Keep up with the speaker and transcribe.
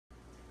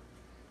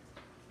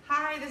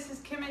Hi, this is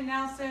Kim and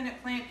Nelson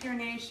at PlantPure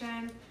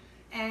Nation,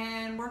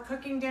 and we're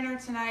cooking dinner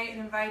tonight and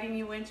inviting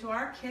you into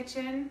our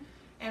kitchen,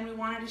 and we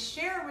wanted to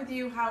share with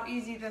you how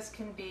easy this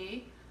can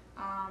be.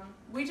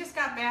 We just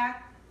got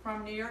back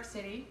from New York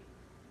City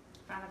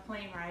on a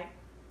plane ride,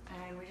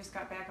 and we just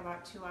got back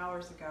about 2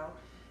 hours ago,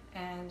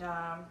 and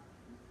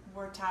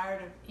we're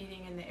tired of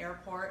eating in the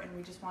airport, and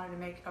we just wanted to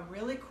make a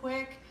really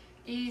quick,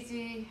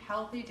 easy,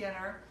 healthy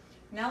dinner.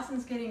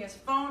 Nelson's getting his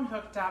phone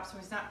hooked up, so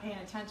he's not paying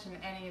attention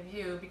to any of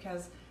you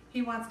because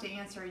he wants to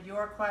answer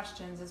your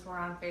questions as we're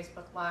on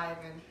Facebook Live,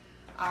 and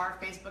our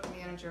Facebook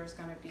manager is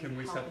going to be Can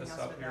we set this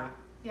up here? That.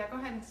 Yeah, go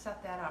ahead and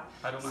set that up.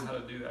 I don't know how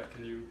to do that.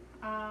 Can you?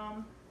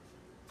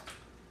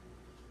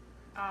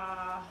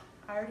 I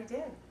already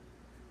did.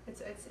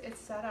 It's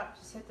set up.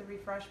 Just hit the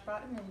refresh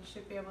button and you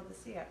should be able to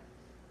see it.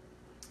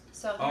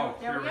 So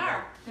there we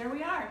are. There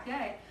we are.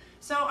 Yay.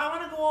 So I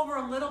want to go over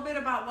a little bit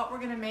about what we're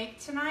going to make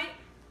tonight.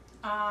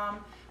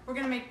 We're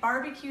going to make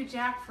BBQ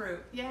Jackfruit.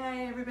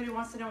 Yay, everybody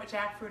wants to know what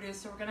jackfruit is,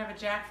 so we're going to have a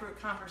jackfruit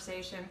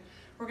conversation.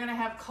 We're going to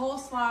have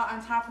coleslaw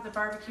on top of the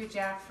BBQ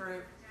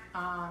Jackfruit.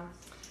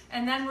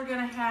 And then we're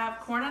going to have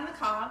corn on the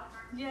cob.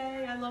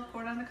 Yay, I love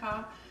corn on the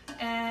cob.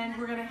 And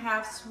we're going to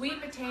have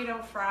sweet potato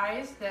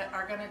fries that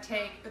are going to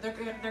take, they're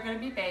going to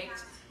be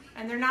baked.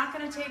 And they're not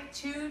going to take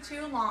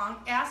too long.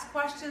 Ask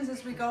questions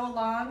as we go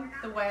along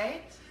the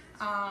way.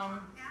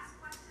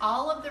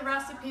 All of the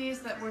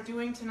recipes that we're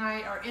doing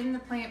tonight are in the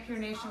PlantPure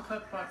Nation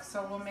cookbook,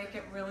 so we'll make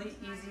it really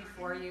easy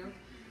for you.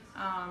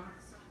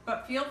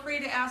 But feel free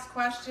to ask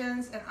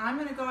questions, and I'm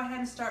going to go ahead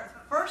and start.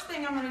 The first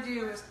thing I'm going to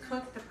do is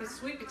cook the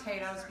sweet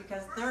potatoes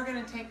because they're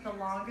going to take the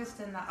longest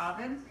in the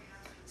oven.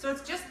 So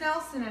it's just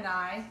Nelson and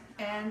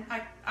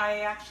I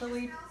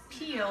actually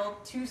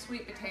peeled 2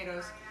 sweet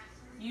potatoes.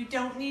 You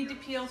don't need to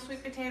peel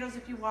sweet potatoes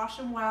if you wash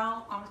them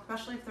well,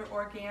 especially if they're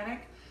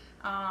organic.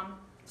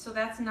 So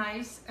that's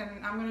nice, and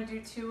I'm going to do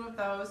 2 of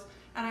those.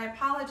 And I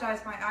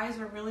apologize, my eyes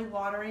are really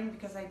watering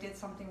because I did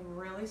something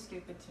really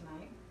stupid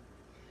tonight.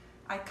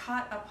 I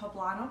cut a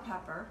poblano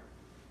pepper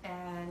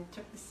and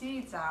took the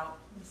seeds out.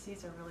 The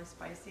seeds are really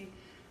spicy.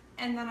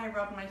 And then I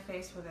rubbed my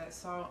face with it.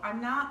 So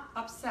I'm not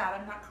upset,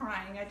 I'm not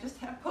crying. I just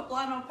have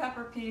poblano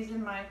pepper seeds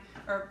in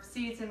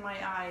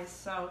my eyes.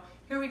 So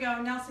here we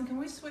go. Nelson, can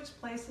we switch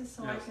places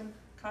so yes. I can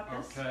cut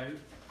this? Okay.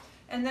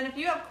 And then if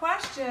you have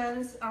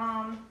questions,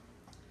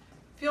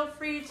 feel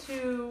free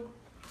to,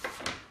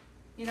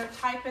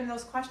 type in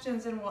those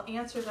questions and we'll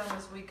answer them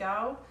as we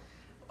go.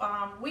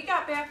 We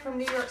got back from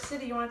New York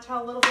City. You want to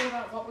tell a little bit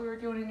about what we were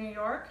doing in New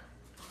York?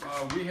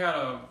 We had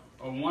a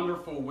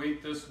wonderful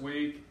week this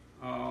week.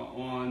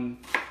 On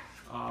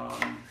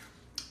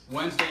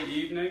Wednesday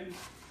evening,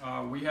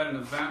 we had an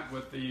event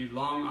with the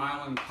Long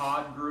Island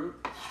Pod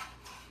Group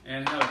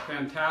and had a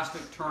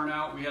fantastic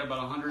turnout. We had about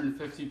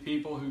 150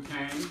 people who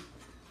came.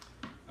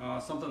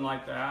 Something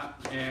like that,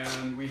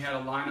 and we had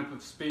a lineup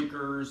of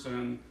speakers,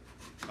 and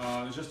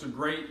it was just a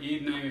great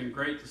evening and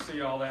great to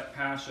see all that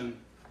passion.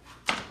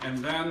 And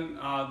then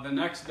the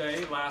next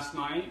day, last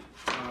night,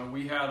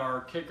 we had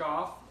our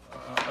kickoff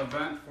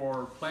event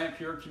for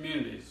PlantPure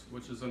Communities,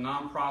 which is a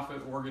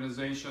nonprofit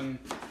organization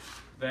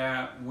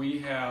that we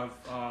have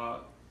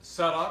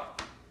set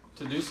up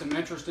to do some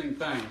interesting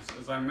things.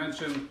 As I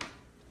mentioned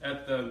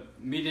at the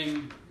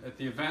meeting, at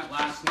the event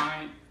last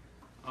night,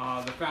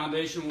 the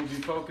foundation will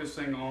be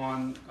focusing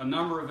on a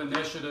number of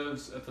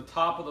initiatives. At the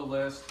top of the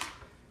list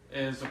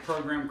is a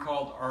program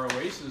called our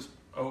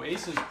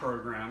Oasis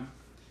program,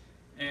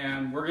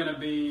 and we're going to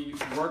be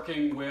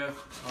working with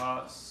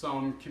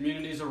some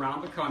communities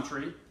around the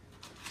country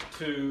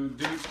to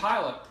do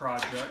pilot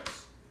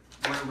projects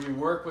where we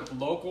work with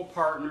local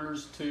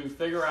partners to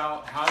figure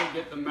out how to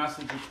get the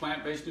message of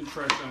plant-based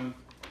nutrition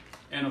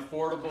and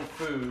affordable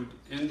food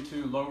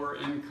into lower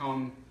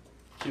income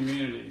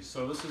communities.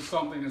 So this is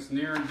something that's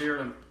near and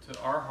dear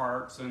to our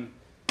hearts and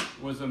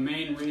was a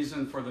main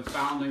reason for the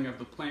founding of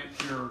the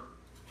PlantPure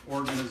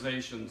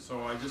organization.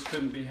 So I just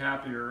couldn't be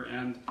happier.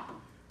 And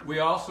we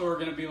also are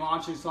going to be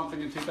launching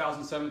something in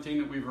 2017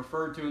 that we've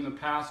referred to in the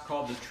past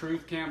called the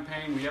Truth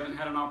Campaign. We haven't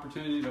had an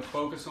opportunity to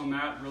focus on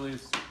that. Really,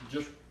 it's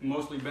just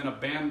mostly been a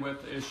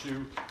bandwidth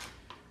issue.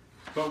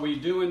 But we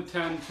do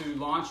intend to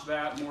launch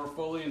that more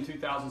fully in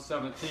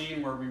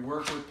 2017, where we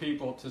work with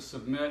people to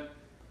submit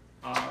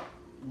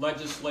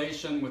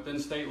legislation within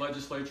state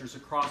legislatures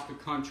across the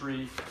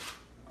country,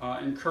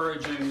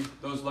 encouraging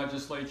those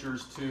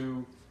legislatures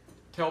to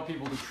tell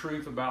people the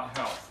truth about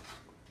health.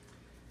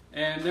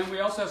 And then we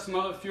also have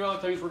a few other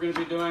things we're going to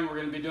be doing. We're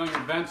going to be doing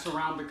events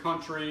around the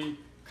country,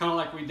 kind of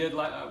like we did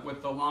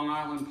with the Long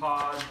Island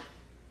Pod.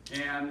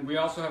 And we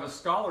also have a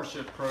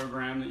scholarship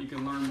program that you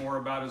can learn more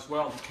about as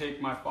well to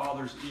take my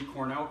father's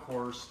eCornell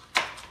course.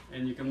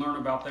 And you can learn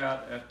about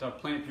that at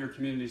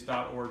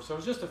plantpurecommunities.org. So it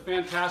was just a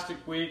fantastic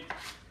week.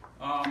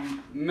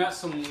 Met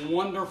some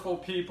wonderful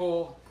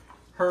people,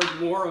 heard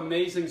more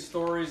amazing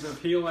stories of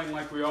healing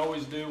like we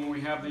always do when we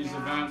have these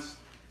events.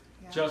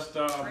 Yeah. Just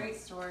great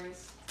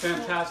stories.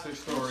 Fantastic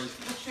stories.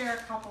 We'll share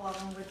a couple of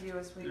them with you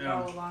as we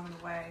go along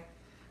the way.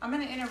 I'm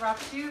going to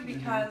interrupt you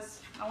because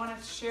I want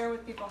to share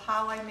with people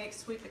how I make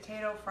sweet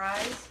potato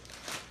fries.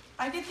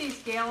 I get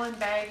these gallon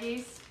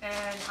baggies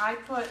and I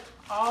put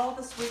all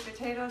the sweet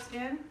potatoes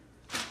in,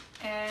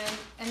 and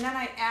then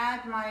I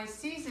add my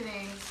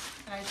seasonings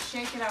and I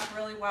shake it up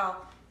really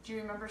well. Do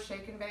you remember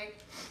shake and bake?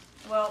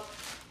 Well,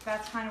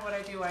 that's kind of what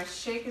I do. I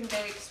shake and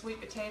bake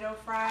sweet potato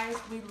fries.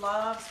 We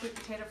love sweet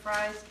potato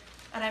fries,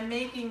 and I'm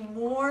making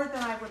more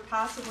than I would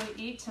possibly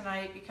eat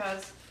tonight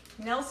because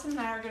Nelson and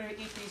I are going to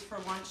eat these for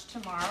lunch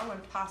tomorrow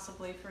and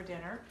possibly for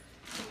dinner,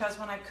 because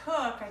when I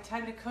cook, I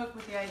tend to cook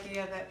with the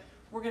idea that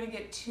we're going to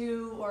get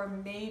 2 or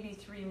maybe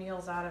 3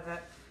 meals out of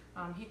it.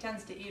 He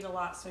tends to eat a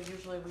lot, so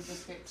usually we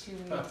just get 2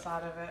 meals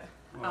out of it.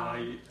 Well,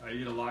 I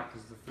eat a lot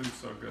because the food's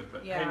so good.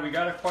 But yeah. Hey, we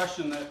got a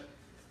question that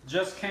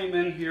just came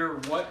in here.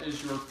 What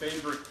is your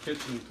favorite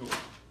kitchen tool?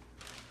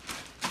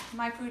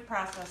 My food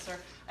processor.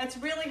 It's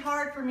really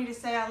hard for me to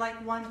say I like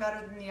one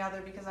better than the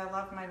other because I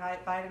love my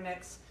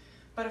Vitamix.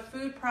 But a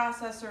food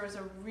processor is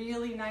a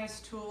really nice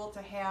tool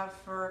to have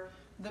for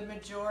the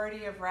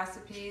majority of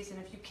recipes. And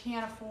if you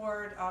can't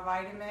afford a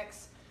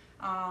Vitamix,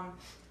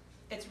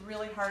 it's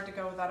really hard to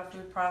go without a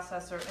food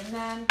processor. And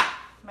then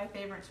my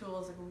favorite tool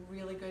is a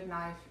really good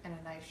knife and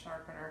a knife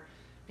sharpener,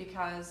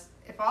 because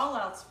if all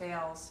else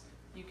fails,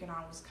 you can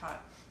always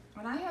cut.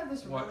 And I have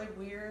this really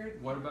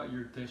weird... What about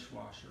your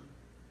dishwasher?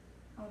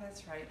 Oh,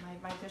 that's right.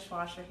 My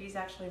dishwasher, he's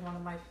actually one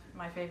of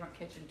my favorite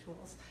kitchen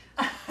tools.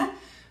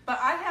 But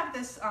I have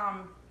this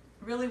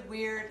really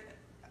weird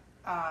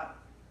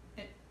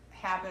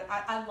habit.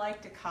 I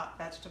like to cut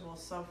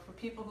vegetables. So for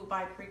people who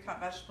buy pre-cut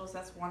vegetables,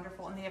 that's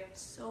wonderful. And they have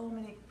so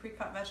many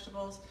pre-cut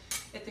vegetables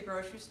at the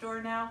grocery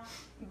store now.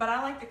 But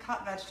I like to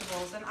cut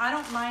vegetables. And I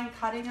don't mind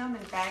cutting them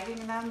and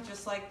bagging them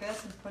just like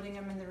this and putting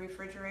them in the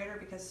refrigerator,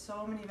 because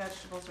so many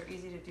vegetables are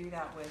easy to do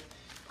that with.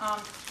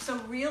 So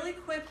really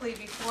quickly,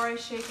 before I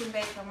shake and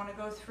bake, I want to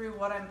go through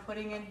what I'm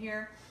putting in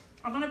here.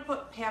 I'm going to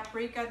put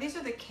paprika. These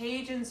are the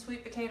Cajun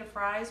sweet potato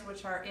fries,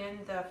 which are in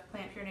the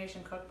PlantPure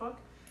Nation cookbook.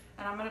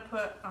 And I'm going to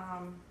put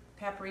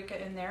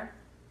paprika in there.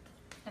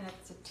 And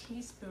it's a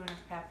teaspoon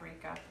of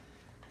paprika.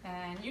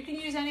 And you can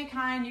use any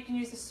kind. You can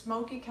use the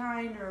smoky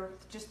kind or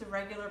just the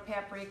regular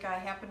paprika. I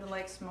happen to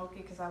like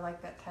smoky because I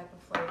like that type of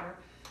flavor.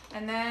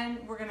 And then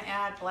we're going to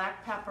add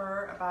black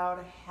pepper,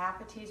 about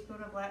 ½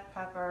 teaspoon of black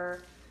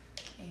pepper.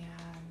 And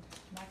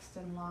next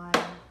in line,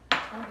 I'm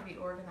trying to be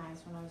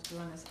organized when I was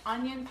doing this,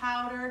 onion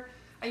powder.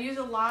 I use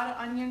a lot of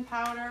onion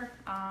powder.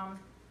 I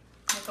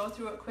go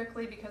through it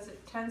quickly because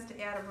it tends to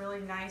add a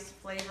really nice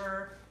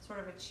flavor, sort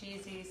of a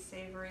cheesy,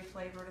 savory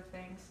flavor to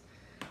things.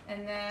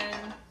 And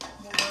then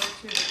we'll go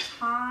to the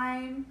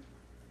thyme,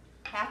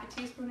 ½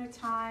 teaspoon of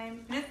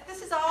thyme. And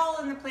this is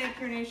all in the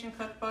PlantPure Nation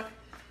cookbook,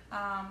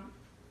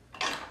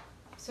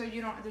 so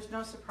there's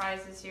no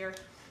surprises here.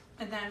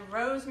 And then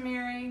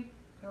rosemary.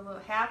 A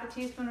little ½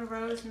 teaspoon of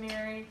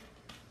rosemary,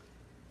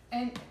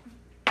 and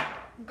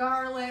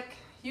garlic.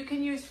 You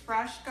can use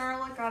fresh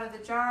garlic out of the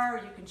jar, or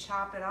you can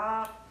chop it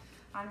up.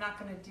 I'm not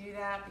going to do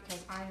that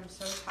because I am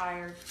so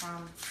tired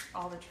from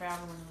all the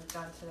traveling we've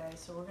done today.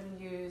 So we're going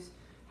to use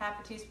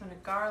 ½ teaspoon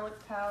of garlic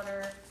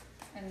powder,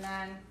 and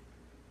then,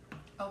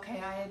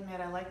 okay, I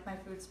admit I like my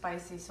food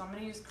spicy, so I'm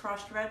going to use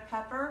crushed red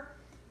pepper,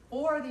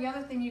 or the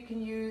other thing you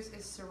can use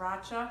is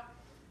sriracha.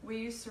 We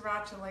use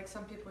sriracha like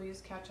some people use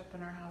ketchup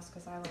in our house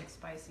because I like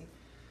spicy.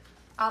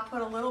 I'll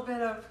put a little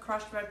bit of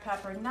crushed red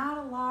pepper, not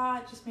a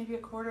lot, just maybe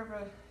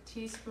 ¼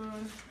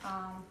 teaspoon.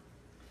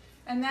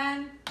 And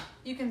then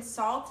you can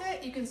salt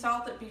it. You can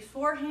salt it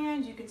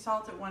beforehand. You can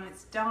salt it when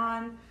it's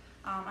done.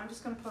 I'm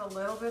just going to put a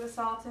little bit of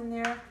salt in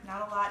there,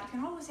 not a lot. You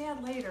can always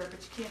add later, but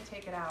you can't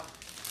take it out.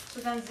 So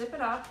then zip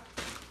it up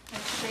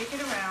and shake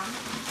it around.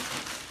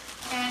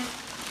 And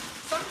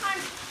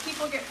sometimes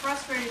people get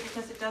frustrated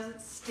because it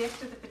doesn't stick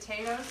to the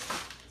potatoes,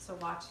 so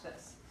watch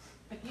this.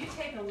 If you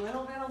take a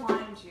little bit of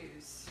lime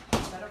juice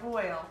instead of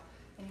oil,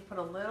 and you put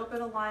a little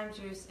bit of lime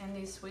juice in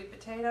these sweet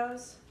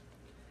potatoes,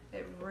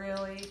 it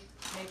really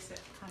makes it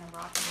kind of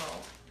rock and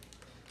roll.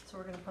 So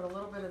we're going to put a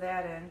little bit of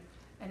that in,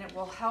 and it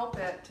will help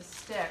it to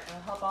stick.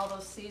 It'll help all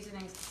those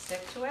seasonings to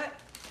stick to it,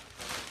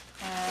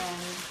 and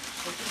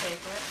we can bake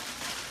it.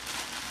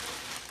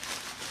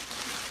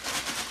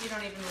 You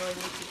don't even really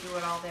need to do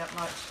it all that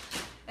much.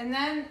 And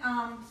then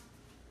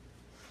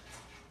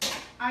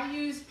I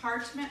use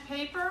parchment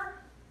paper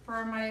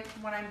for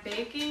when I'm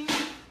baking.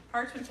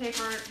 Parchment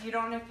paper, you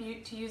don't have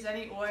to use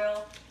any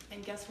oil,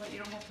 and guess what? You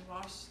don't have to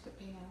wash the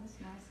pans,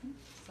 nice.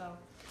 So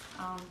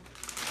I'm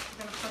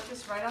going to put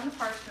this right on the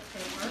parchment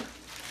paper.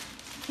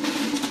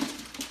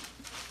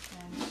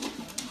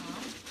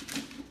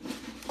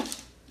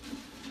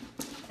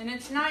 And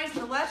it's nice,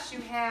 the less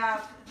you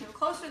have, the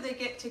closer they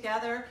get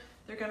together,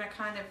 they're going to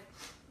kind of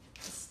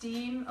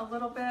steam a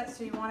little bit,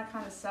 so you want to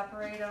kind of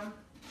separate them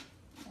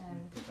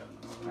and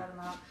spread them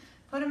out.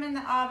 Put them in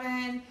the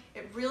oven.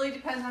 It really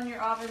depends on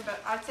your oven, but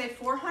I'd say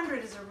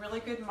 400 is a really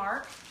good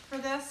mark for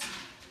this.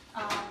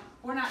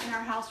 We're not in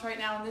our house right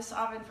now, and this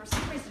oven, for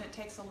some reason, it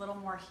takes a little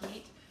more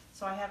heat,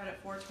 so I have it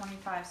at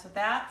 425. So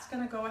that's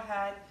going to go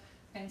ahead.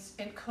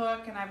 and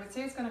cook, and I would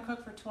say it's going to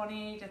cook for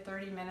 20 to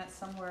 30 minutes,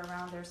 somewhere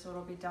around there, so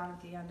it'll be done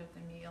at the end of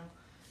the meal.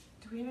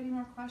 Do we have any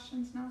more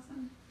questions,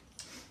 Nelson?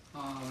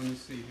 Let me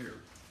see here.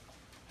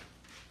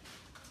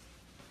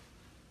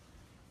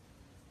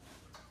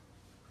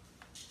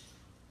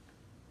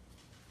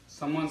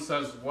 Someone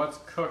says, what's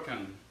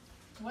cooking?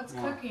 What's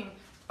cooking?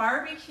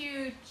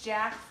 BBQ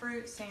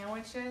Jackfruit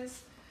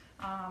sandwiches.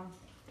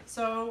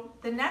 So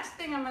the next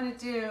thing I'm going to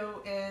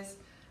do is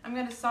I'm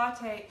going to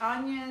saute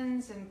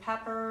onions and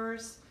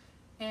peppers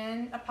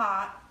in a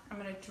pot. I'm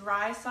going to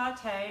dry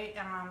saute,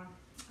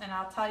 and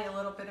I'll tell you a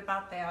little bit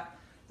about that.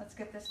 Let's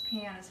get this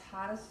pan as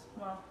hot as,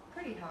 well,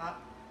 pretty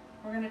hot.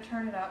 We're going to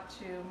turn it up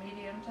to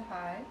medium to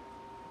high.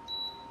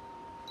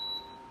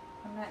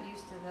 I'm not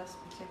used to this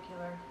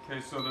particular.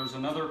 Okay, so there's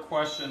another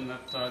question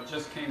that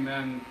just came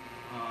in.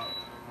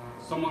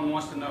 Someone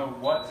wants to know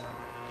what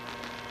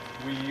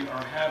we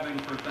are having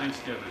for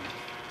Thanksgiving.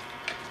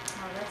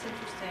 Oh, that's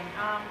interesting.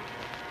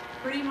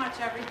 Pretty much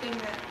everything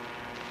that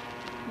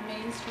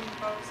mainstream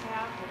folks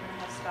have. We're going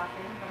to have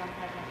stuffing, but I'm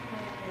having a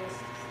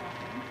plant-based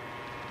stuffing.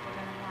 We're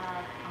going to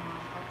have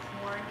a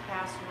corn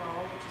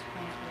casserole, which is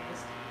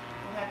plant-based.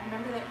 We'll have,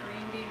 remember that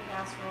green bean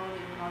casserole that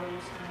your mother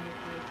used to make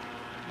with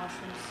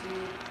mushroom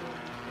soup and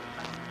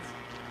onions?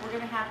 We're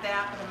going to have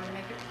that, but I'm going to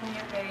make it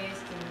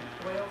plant-based and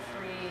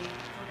oil-free.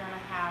 We're going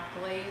to have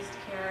glazed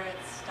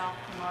carrots,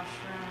 stuffed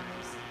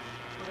mushrooms.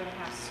 We're going to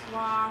have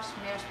squash,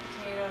 mashed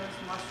potatoes,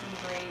 mushroom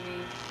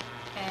gravy,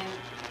 and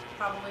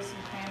probably some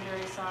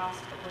cranberry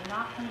sauce, but we're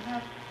not going to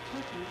have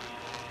turkey.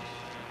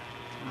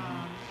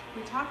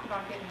 We talked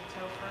about getting a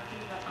tofurkey,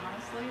 but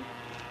honestly,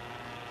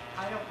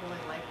 I don't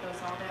really like those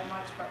all that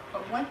much.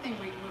 But one thing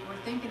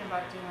we're thinking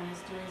about doing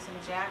is doing some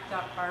jacked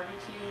up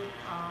barbecue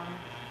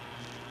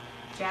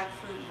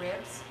jackfruit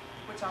ribs,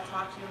 which I'll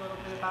talk to you a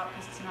little bit about,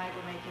 because tonight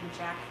we're making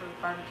jackfruit,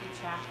 barbecue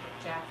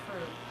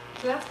jackfruit.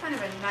 So that's kind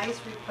of a nice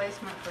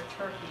replacement for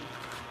turkey.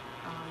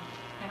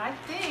 And I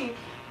think,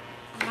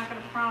 I'm not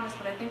going to promise,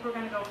 but I think we're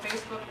going to go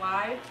Facebook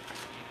Live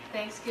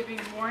Thanksgiving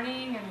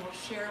morning, and we'll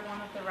share one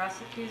of the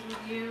recipes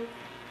with you.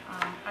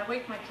 I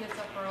wake my kids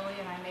up early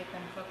and I make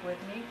them cook with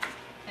me,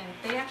 and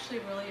they actually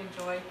really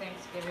enjoy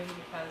Thanksgiving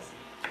because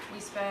we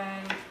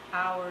spend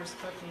hours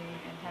cooking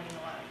and having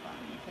a lot of fun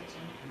in the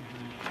kitchen,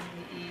 and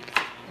we eat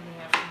in the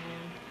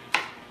afternoon.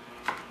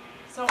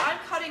 So I'm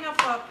cutting up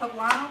a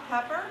poblano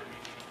pepper,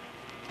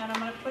 and I'm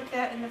going to put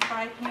that in the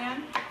fry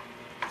pan.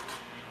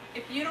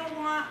 If you don't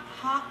want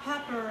hot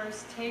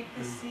peppers, take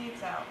the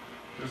seeds out.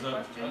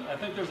 I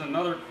think there's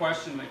another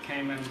question that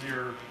came in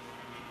here.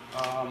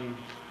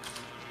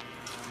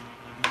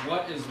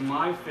 What is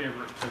my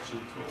favorite kitchen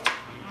tool?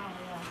 Oh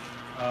yeah,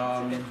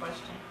 that's a good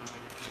question.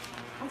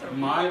 That's a really good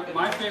My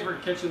question.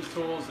 favorite kitchen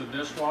tool is the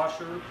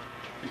dishwasher,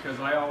 because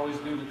I always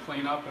do to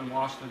clean up and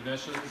wash the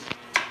dishes,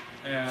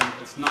 and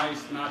it's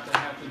nice not to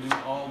have to do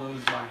all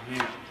those by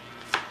hand.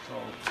 So.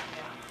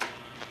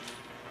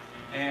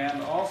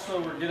 And also,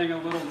 we're getting a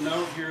little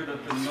note here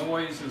that the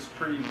noise is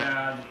pretty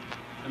bad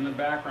in the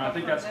background. I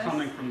think that's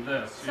coming from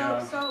this.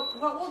 So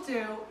what we'll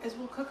do is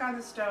we'll cook on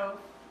the stove,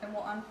 and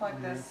we'll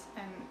unplug this,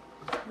 and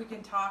we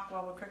can talk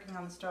while we're cooking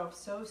on the stove.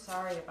 So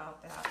sorry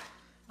about that.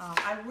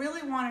 I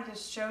really wanted to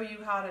show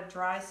you how to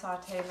dry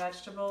saute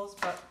vegetables,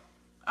 but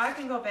I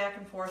can go back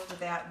and forth with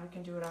that, and we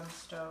can do it on the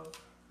stove.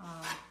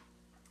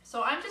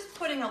 So I'm just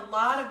putting a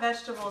lot of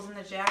vegetables in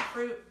the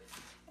jackfruit,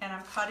 and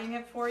I'm cutting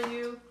it for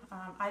you.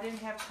 I didn't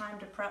have time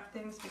to prep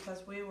things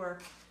because we were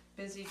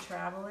busy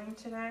traveling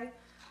today.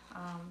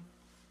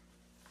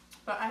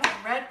 But I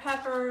have red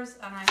peppers,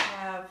 and I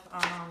have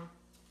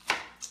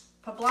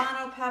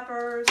poblano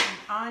peppers and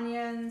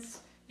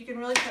onions. You can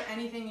really put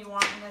anything you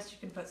want in this. You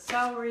can put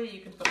celery,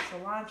 you can put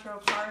cilantro,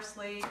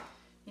 parsley,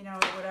 you know,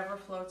 whatever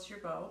floats your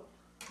boat.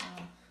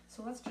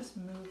 So let's just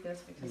move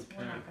this because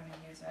we're not going to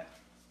use it.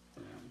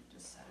 Yeah.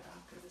 Just set it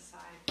off to the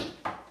side.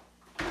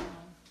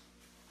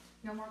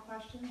 No more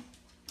questions?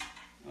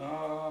 I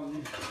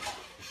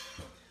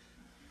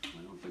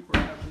don't think we're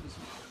having this.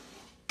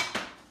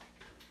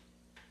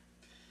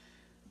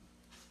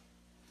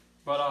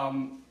 But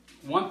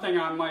one thing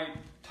I might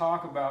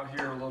talk about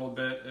here a little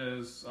bit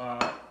is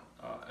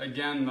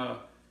again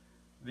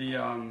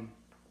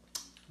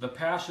the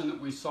passion that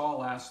we saw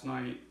last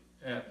night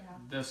at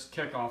this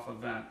kickoff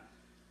event.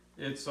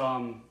 It's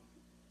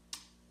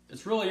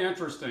really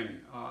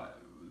interesting.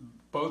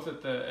 Both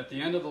at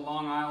the end of the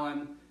Long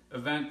Island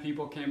event,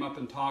 people came up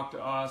and talked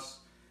to us,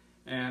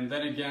 and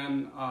then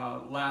again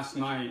last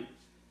night.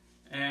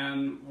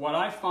 And what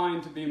I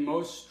find to be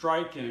most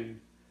striking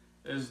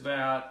is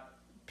that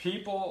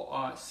people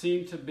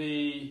seem to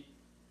be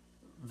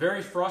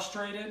very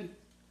frustrated,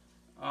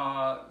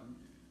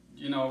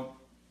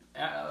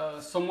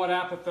 somewhat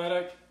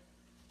apathetic,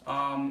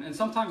 and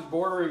sometimes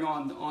bordering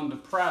on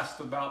depressed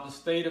about the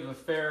state of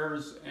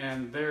affairs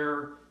and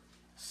their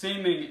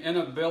seeming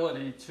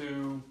inability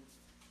to,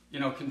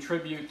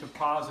 contribute to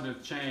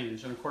positive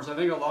change. And of course, I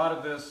think a lot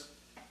of this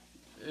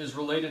is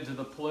related to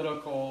the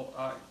political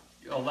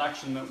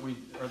election that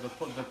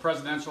the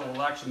presidential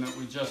election that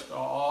we just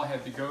all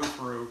had to go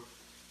through.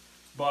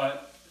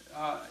 But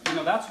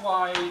that's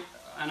why,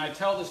 and I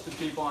tell this to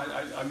people,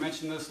 I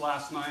mentioned this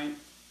last night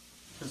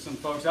to some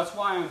folks, that's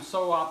why I'm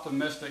so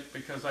optimistic,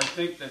 because I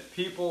think that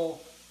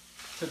people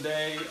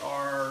today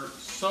are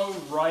so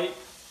ripe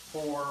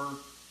for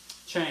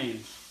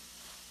change.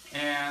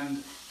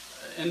 And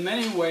in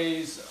many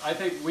ways, I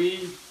think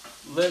we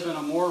live in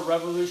a more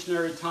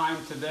revolutionary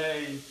time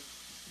today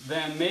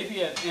than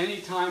maybe at any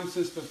time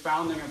since the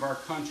founding of our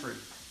country.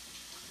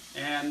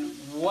 And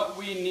what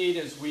we need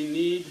is we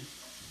need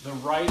the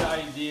right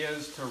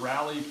ideas to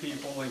rally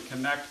people and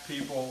connect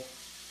people.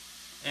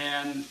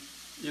 And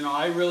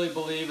I really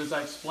believe, as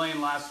I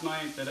explained last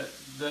night, that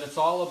it's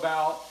all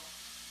about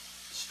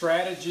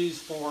strategies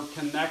for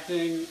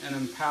connecting and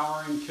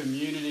empowering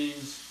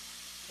communities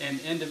and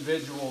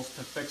individuals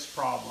to fix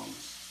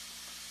problems.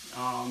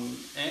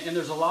 And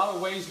there's a lot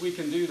of ways we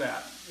can do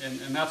that.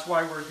 And that's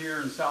why we're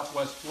here in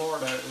Southwest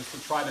Florida, is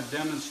to try to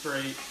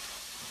demonstrate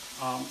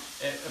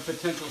a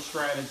potential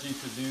strategy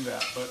to do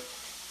that. But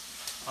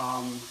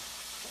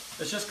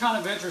it's just kind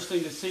of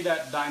interesting to see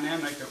that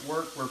dynamic at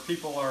work, where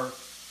people are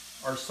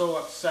so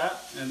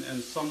upset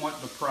and somewhat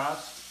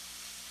depressed,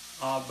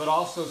 but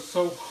also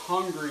so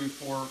hungry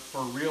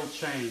for real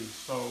change.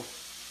 So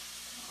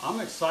I'm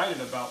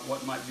excited about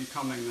what might be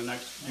coming the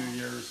next few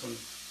years,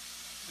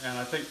 and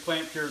I think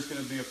PlantPure is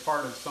going to be a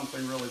part of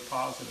something really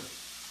positive.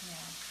 Yeah.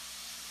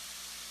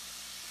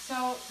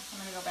 So I'm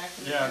going to go back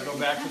to the food. Yeah, go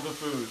back to the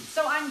food.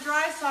 So I'm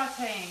dry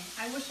sauteing.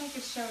 I wish I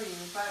could show you,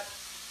 but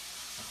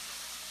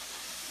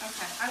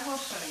okay, I will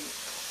show you.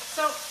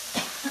 So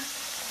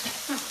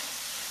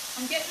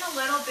I'm getting a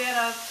little bit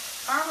of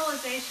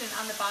caramelization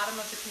on the bottom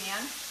of the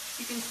pan.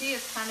 You can see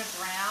it's kind of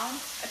brown.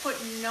 I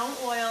put no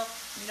oil,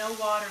 no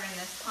water in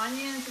this.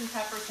 Onions and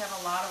peppers have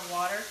a lot of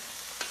water.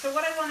 So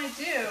what I want to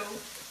do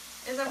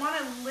is I want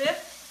to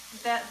lift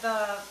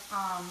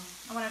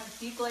I want to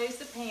deglaze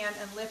the pan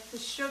and lift the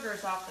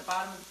sugars off the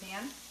bottom of the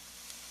pan.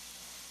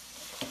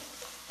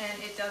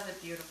 And it does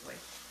it beautifully.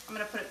 I'm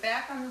going to put it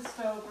back on the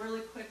stove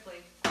really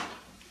quickly.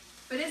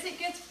 But as it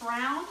gets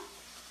brown,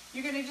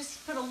 you're going to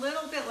just put a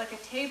little bit, like a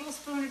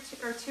tablespoon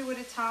or two at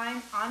a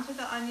time, onto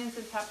the onions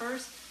and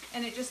peppers.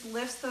 And it just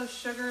lifts those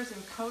sugars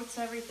and coats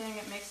everything.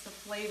 It makes the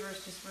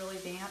flavors just really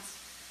dance.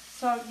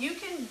 So you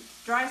can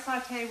dry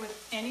saute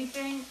with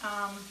anything.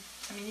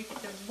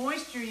 The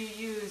moisture you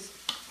use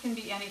can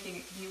be anything.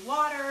 It can be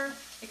water,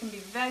 it can be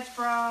veg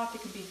broth,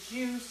 it can be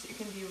juice, it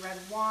can be red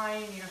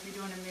wine. If you're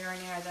doing a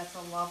marinade, that's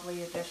a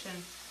lovely addition.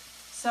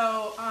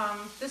 So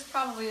this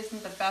probably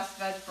isn't the best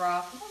veg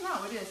broth. Well,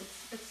 no, it is.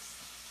 It's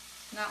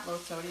not low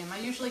sodium. I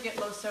usually get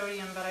low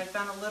sodium, but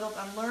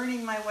I'm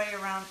learning my way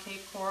around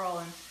Cape Coral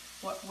and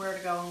where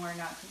to go and where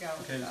not to go.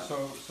 Okay,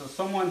 so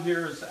someone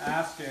here is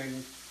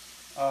asking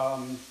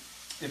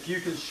if you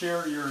can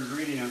share your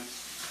ingredients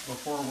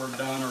before we're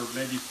done, or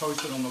maybe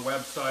post it on the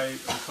website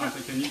or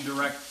something. Can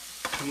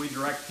we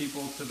direct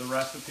people to the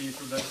recipe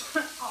for this?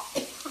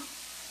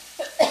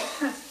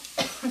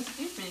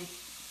 Excuse me.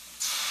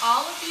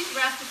 All of these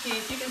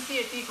recipes, you can see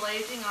it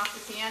deglazing off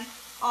the pan.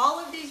 All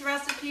of these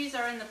recipes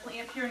are in the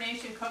PlantPure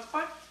Nation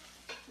cookbook.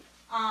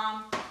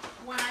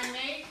 When I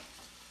make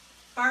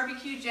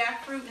BBQ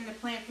Jackfruit in the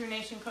PlantPure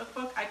Nation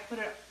cookbook, I put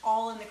it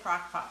all in the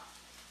crock pot.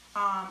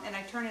 And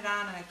I turn it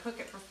on and I cook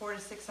it for 4 to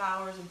 6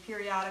 hours, and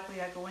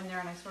periodically I go in there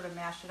and I sort of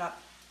mash it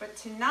up. But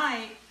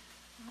tonight,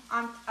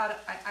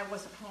 I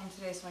wasn't home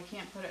today, so I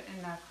can't put it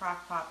in the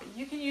crock pot. But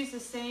you can use the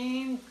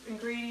same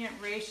ingredient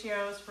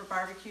ratios for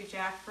BBQ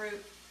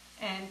Jackfruit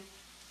and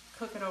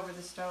cook it over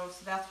the stove.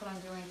 So that's what I'm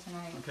doing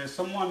tonight. Okay,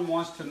 someone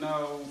wants to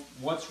know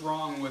what's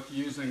wrong with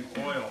using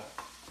oil.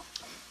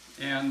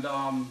 And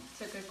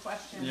it's a good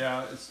question.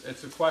 Yeah,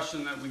 it's a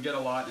question that we get a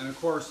lot. And of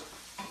course,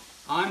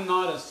 I'm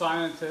not a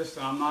scientist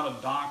and I'm not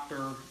a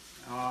doctor,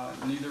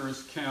 neither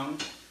is Kim.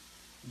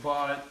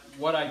 But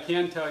what I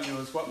can tell you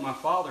is what my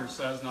father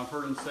says, and I've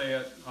heard him say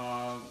it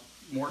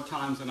more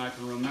times than I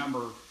can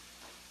remember.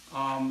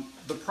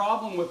 The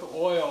problem with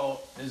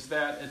oil is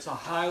that it's a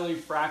highly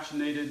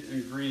fractionated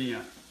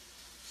ingredient.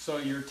 So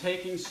you're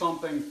taking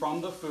something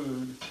from the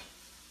food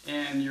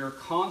and you're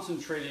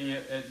concentrating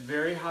it at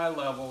very high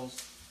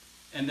levels,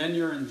 and then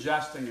you're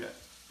ingesting it.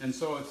 And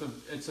so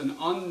it's an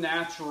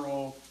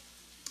unnatural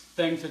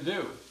thing to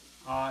do.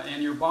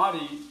 And your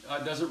body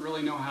doesn't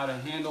really know how to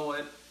handle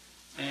it,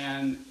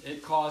 and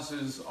it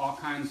causes all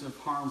kinds of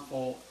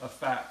harmful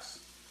effects.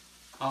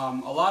 A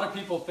lot of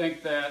people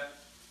think that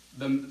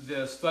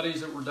the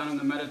studies that were done in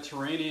the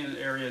Mediterranean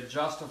area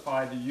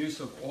justify the use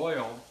of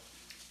oil.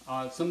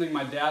 It's something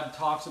my dad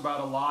talks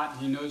about a lot.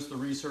 He knows the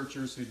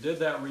researchers who did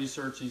that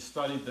research. He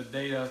studied the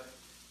data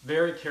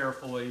very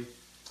carefully.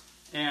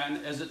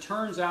 And as it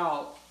turns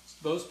out,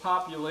 those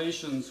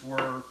populations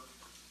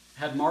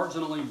had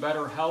marginally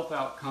better health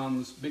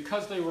outcomes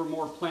because they were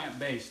more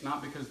plant-based,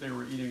 not because they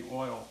were eating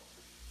oil.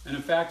 And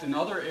in fact, in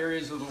other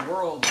areas of the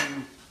world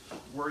who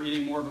were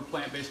eating more of a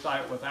plant-based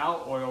diet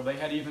without oil, they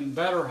had even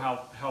better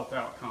health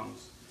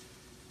outcomes.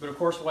 But of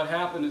course, what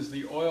happened is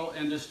the oil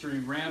industry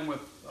ran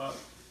with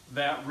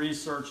that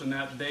research and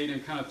that data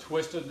and kind of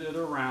twisted it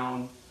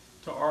around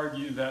to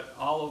argue that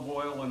olive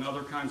oil and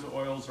other kinds of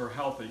oils are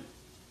healthy.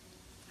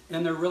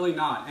 And they're really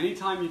not.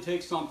 Anytime you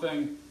take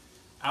something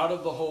out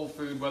of the whole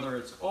food, whether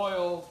it's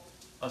oil,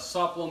 a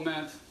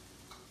supplement,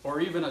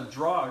 or even a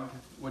drug,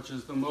 which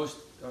is the most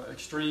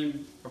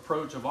extreme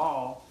approach of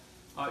all,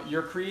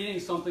 you're creating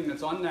something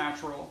that's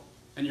unnatural,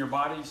 and your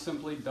body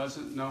simply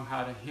doesn't know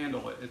how to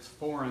handle it. It's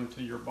foreign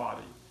to your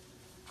body.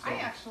 So, I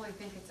actually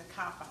think it's a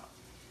cop-out,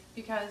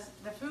 because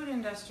the food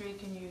industry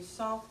can use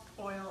salt,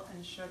 oil,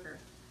 and sugar,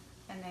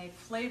 and they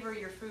flavor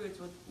your foods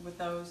with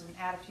those and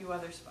add a few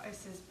other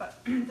spices, but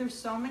there's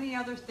so many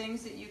other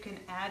things that you can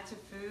add to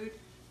food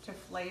to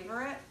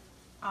flavor it.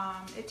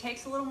 It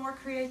takes a little more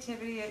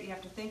creativity. You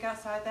have to think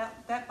outside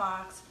that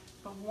box,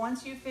 but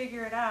once you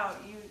figure it out,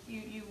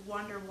 you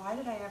wonder, why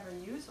did I ever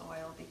use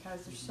oil?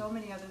 Because there's so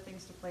many other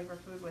things to flavor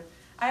food with.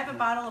 I have a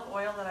bottle of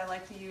oil that I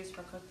like to use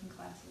for cooking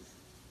classes.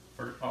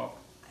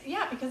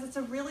 Yeah, because it's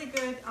a really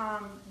good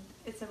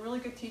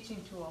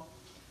teaching tool.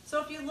 So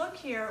if you look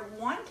here,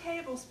 1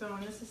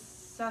 tablespoon, this is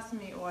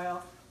sesame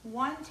oil,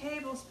 1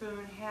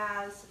 tablespoon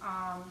has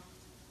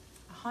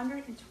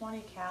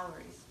 120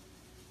 calories.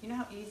 You know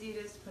how easy it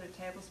is to put a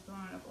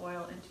tablespoon of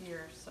oil into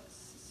your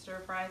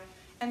stir fry?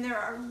 And there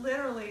are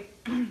literally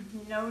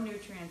no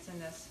nutrients in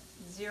this,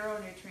 0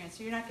 nutrients.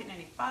 So you're not getting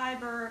any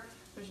fiber,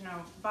 there's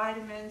no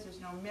vitamins, there's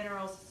no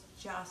minerals, it's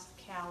just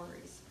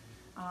calories.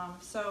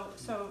 So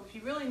if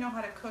you really know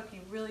how to cook,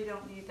 you really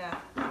don't need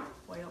that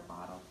oil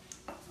bottle.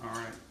 all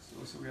right, so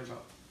we have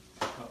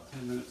about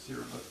 10 minutes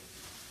here.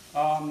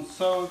 But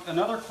so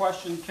another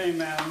question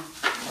came in: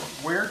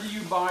 where do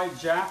you buy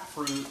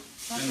jackfruit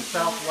in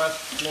Southwest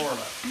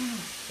Florida?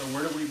 So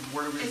where do we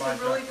buy jackfruit?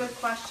 It's a really good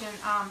question.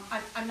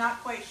 I'm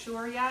not quite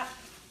sure yet,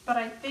 but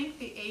I think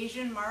the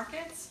Asian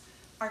markets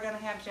are going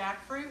to have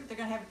jackfruit. They're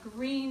going to have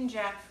green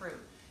jackfruit.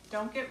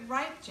 Don't get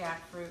ripe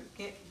jackfruit,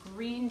 get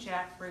green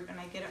jackfruit, and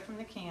I get it from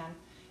the can.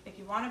 If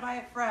you want to buy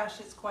it fresh,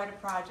 it's quite a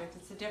project.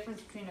 It's the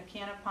difference between a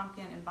can of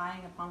pumpkin and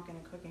buying a pumpkin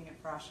and cooking it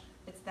fresh.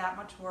 It's that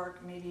much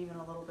work, maybe even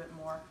a little bit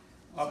more.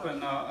 Up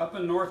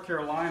in North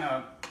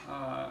Carolina,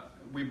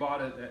 we bought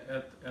it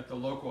at the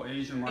local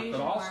Asian market, but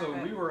also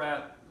market. We were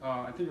at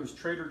I think it was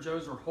Trader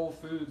Joe's or Whole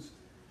Foods.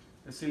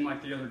 It seemed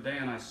like the other day,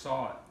 and I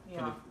saw it.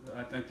 Yeah.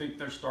 I think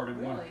they started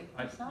really? one.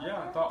 I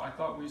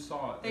thought we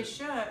saw it. They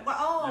should.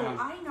 Well, yeah.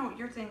 I know what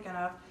you're thinking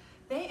of.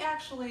 They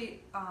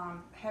actually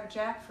have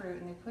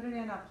jackfruit, and they put it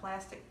in a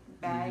plastic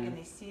bag, and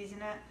they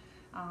season it.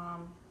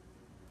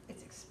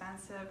 It's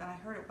expensive, and I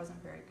heard it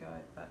wasn't very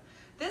good. But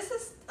this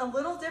is a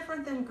little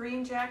different than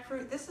green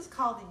jackfruit. This is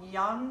called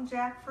young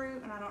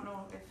jackfruit, and I don't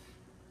know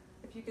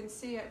if you can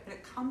see it, but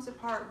it comes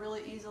apart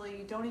really easily.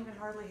 You don't even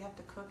hardly have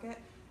to cook it.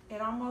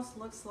 It almost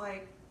looks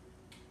like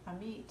a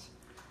meat.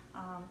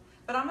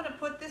 But I'm going to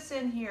put this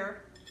in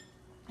here,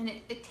 and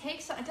it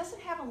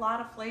doesn't have a lot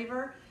of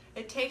flavor.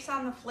 It takes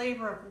on the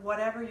flavor of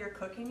whatever you're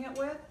cooking it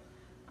with.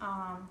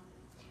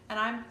 And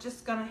I'm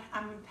going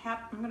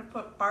to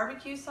put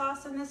barbecue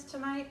sauce in this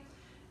tonight.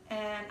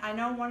 And I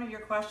know one of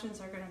your questions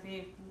are going to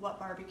be, what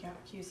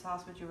barbecue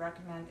sauce would you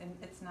recommend? And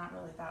it's not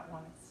really that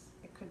one.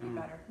 It could be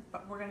better,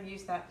 but we're going to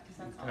use that because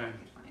that's all I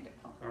could find at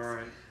Publix. All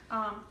right.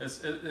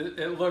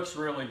 It looks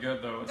really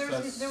good though. It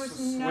says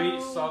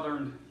sweet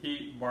Southern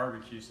heat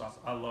barbecue sauce.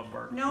 I love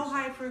barbecue. No sauce.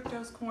 high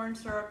fructose corn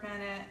syrup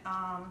in it.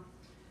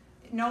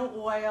 No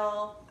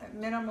oil,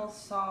 minimal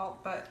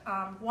salt. But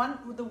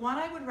the one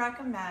I would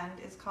recommend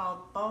is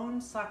called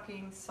bone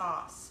sucking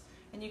sauce,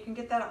 and you can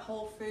get that at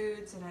Whole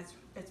Foods, and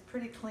it's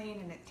pretty clean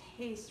and it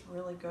tastes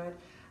really good.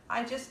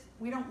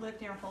 We don't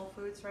live near Whole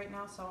Foods right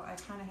now, so I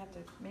kind of have to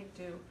make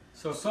do.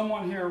 So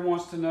someone here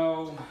wants to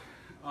know,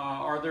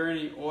 are there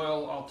any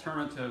oil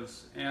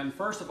alternatives? And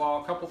first of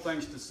all, a couple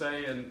things to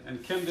say,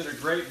 and Kim did a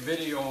great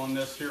video on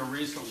this here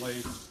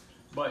recently,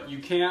 but you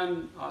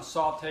can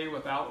saute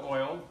without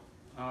oil,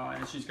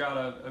 and she's got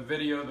a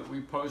video that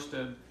we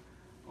posted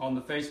on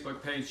the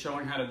Facebook page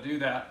showing how to do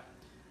that.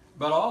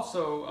 But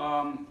also,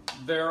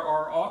 there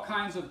are all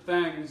kinds of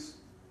things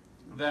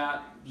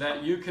that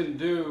you can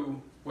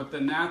do with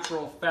the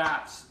natural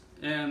fats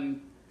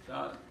in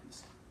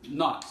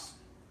nuts.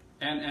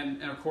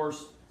 And of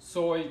course,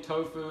 soy,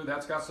 tofu,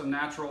 that's got some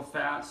natural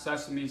fats,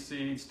 sesame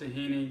seeds,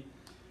 tahini.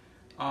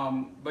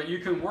 But you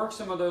can work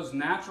some of those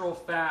natural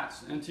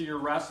fats into your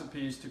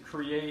recipes to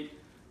create,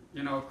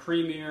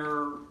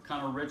 creamier,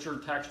 kind of richer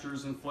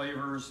textures and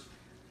flavors.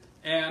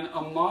 And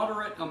a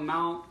moderate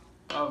amount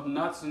of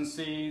nuts and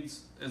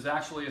seeds is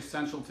actually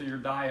essential to your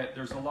diet.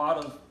 There's a lot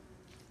of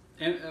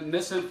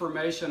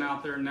misinformation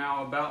out there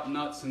now about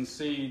nuts and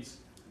seeds,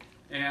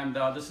 and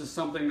this is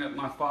something that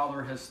my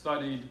father has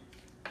studied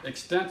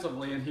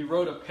extensively, and he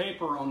wrote a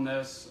paper on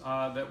this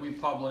that we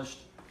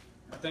published,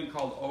 I think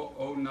called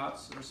O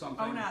Nuts or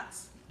something. O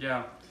Nuts.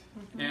 Yeah.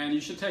 And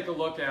you should take a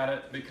look at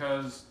it,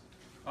 because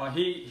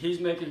he's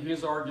making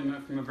his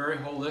argument from a very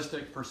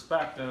holistic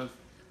perspective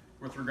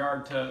with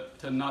regard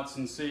to nuts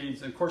and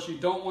seeds. And of course, you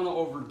don't want to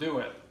overdo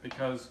it,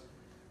 because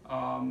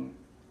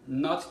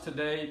nuts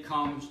today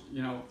come,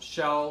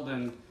 shelled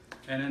and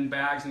in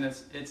bags, and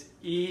it's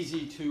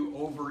easy to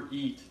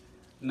overeat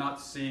nut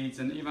seeds,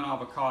 and even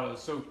avocados.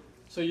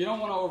 So you don't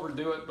want to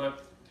overdo it,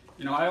 but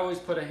you know, I always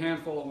put a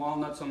handful of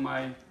walnuts on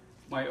my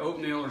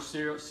oatmeal or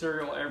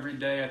cereal every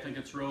day. I think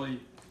it's really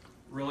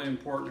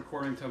important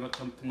according to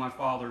my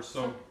father.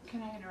 So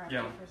can I interrupt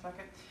yeah. you for a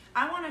second?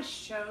 I want to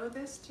show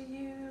this to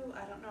you.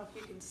 I don't know if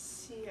you can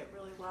see it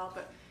really well,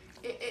 but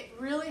it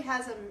really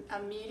has a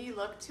meaty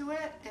look to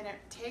it, and it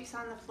takes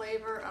on the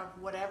flavor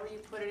of whatever you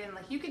put it in.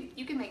 Like you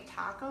can make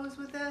tacos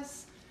with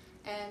this,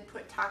 and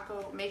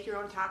make your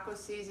own taco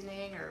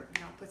seasoning, or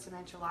you know, put some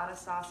enchilada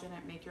sauce in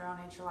it, make your own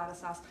enchilada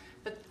sauce.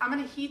 But I'm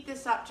gonna heat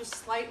this up just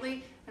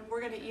slightly, and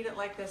we're gonna eat it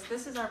like this.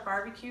 This is our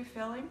barbecue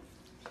filling.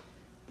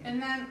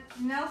 And then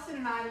Nelson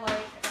and I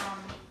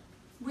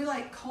we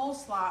like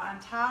coleslaw on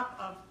top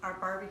of our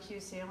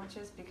barbecue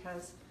sandwiches,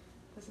 because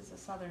this is a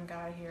southern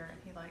guy here and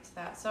he likes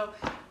that. So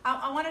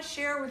I want to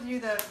share with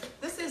you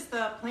this is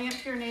the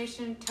PlantPure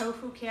Nation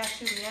tofu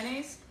cashew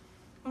mayonnaise.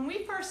 When we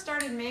first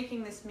started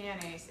making this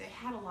mayonnaise, it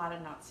had a lot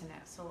of nuts in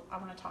it, so I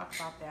want to talk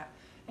about that.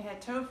 It had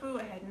tofu,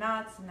 it had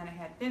nuts, and then it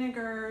had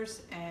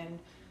vinegars and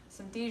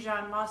some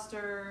Dijon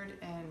mustard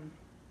and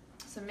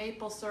some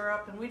maple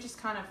syrup, and we just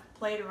kind of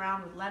played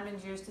around with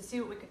lemon juice to see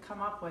what we could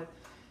come up with.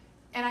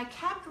 And I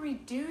kept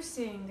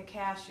reducing the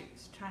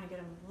cashews, trying to get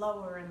them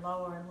lower and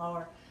lower and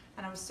lower.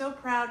 And I was so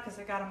proud because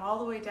I got them all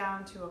the way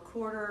down to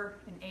 1/4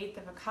 1/8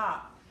 of a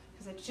cup,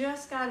 because I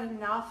just got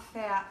enough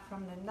fat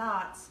from the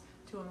nuts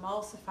to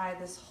emulsify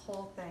this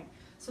whole thing.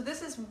 So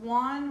this is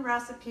one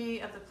recipe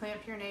of the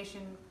PlantPure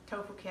Nation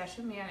tofu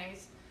cashew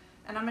mayonnaise,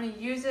 and I'm going to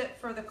use it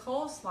for the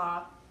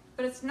coleslaw.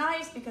 But it's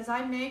nice because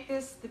I make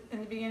this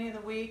in the beginning of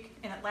the week,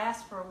 and it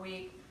lasts for a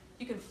week.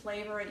 You can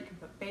flavor it, you can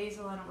put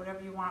basil in it,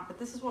 whatever you want, but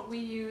this is what we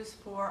use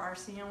for our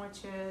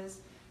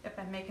sandwiches, if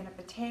I'm making a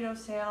potato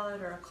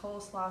salad or a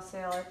coleslaw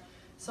salad.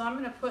 So I'm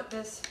going to put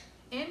this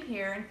in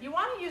here, and if you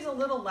want to use a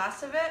little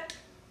less of it,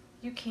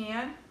 you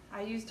can.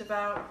 I used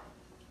about,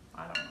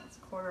 I don't know, it's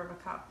 1/4 of a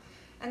cup.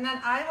 And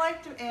then I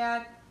like to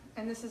add,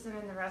 and this isn't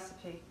in the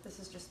recipe, this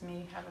is just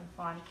me having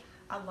fun.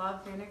 I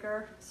love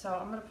vinegar, so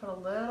I'm going to put a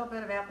little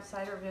bit of apple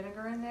cider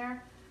vinegar in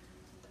there.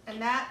 And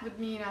that would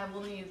mean I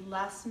will need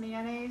less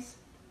mayonnaise.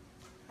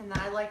 And then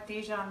I like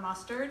Dijon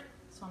mustard,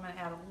 so I'm going to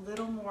add a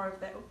little more of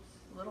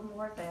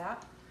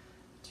that,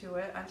 to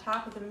it on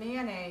top of the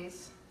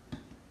mayonnaise,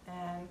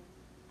 and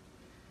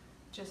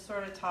just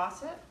sort of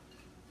toss it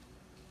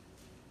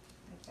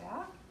like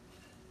that.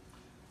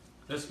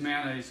 This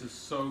mayonnaise is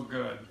so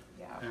good.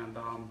 Yeah. And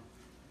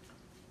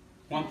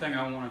one thing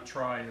I want to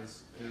try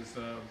is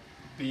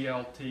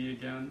BLT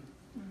again.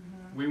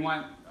 Mm-hmm. We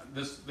went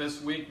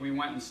this week. We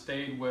went and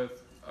stayed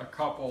with a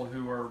couple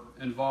who are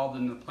involved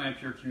in the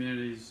PlantPure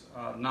Community's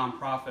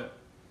nonprofit,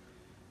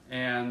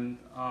 and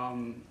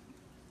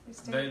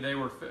they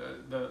were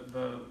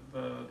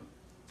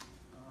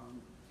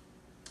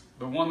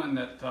the woman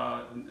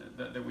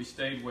that we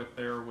stayed with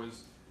there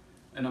was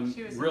a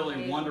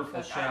really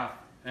wonderful chef,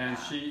 and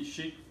yeah.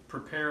 she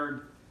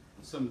prepared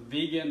some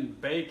vegan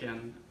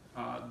bacon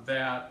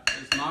that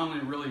is not only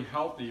really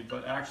healthy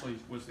but actually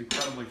was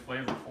incredibly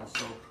flavorful.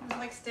 So it was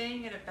like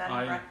staying at a bed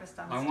and breakfast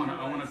on I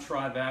want to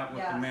try that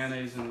with the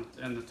mayonnaise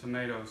and the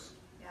tomatoes.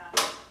 Yeah.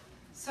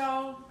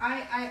 So I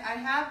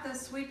have the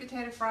sweet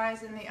potato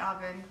fries in the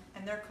oven,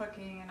 and they're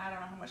cooking, and I don't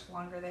know how much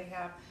longer they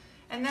have.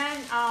 And then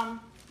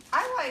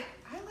I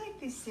like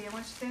these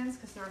sandwich tins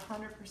because they're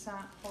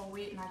 100% whole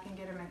wheat, and I can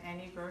get them in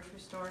any grocery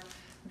store.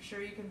 I'm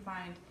sure you can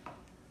find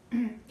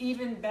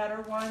even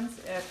better ones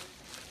at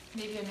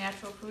maybe a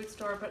natural food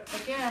store. But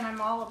again, I'm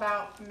all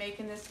about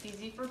making this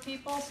easy for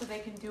people so they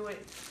can do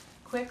it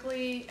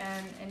quickly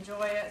and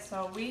enjoy it.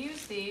 So we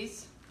use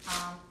these.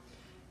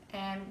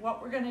 And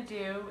what we're going to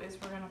do is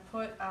we're going to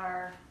put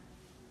our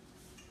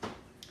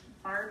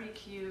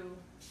BBQ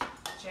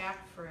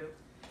Jackfruit.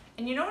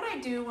 And you know what I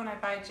do when I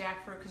buy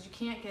jackfruit, because you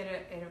can't get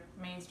it at a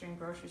mainstream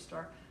grocery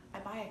store, I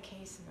buy a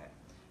case of it.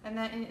 And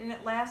then and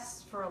it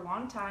lasts for a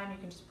long time. You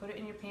can just put it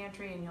in your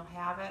pantry and you'll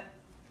have it.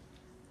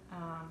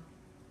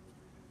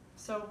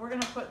 So we're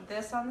going to put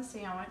this on the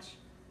sandwich.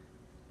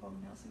 Oh,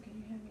 Nelson, can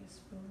you hand me a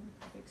spoon,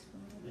 a big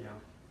spoon? Yeah.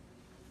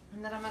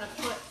 And then I'm going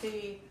to put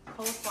the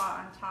coleslaw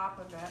on top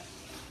of it.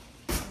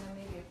 And then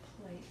maybe a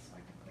plate so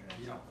I can put it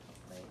on top of a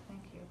plate.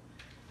 Thank you.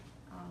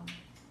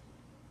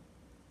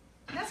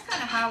 And that's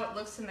kind of how it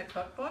looks in the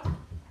cookbook.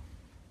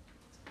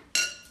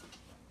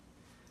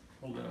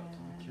 Hold it up to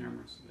the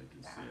camera so they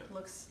can see it.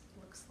 Looks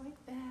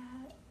like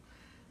that.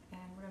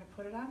 And we're going to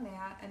put it on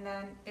that. And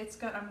then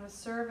I'm going to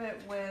serve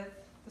it with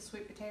the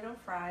sweet potato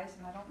fries.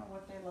 And I don't know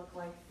what they look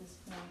like at this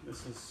point.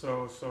 This is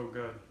so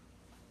good.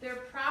 They're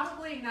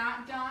probably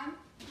not done.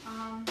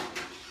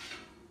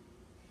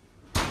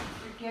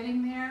 They're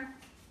getting there.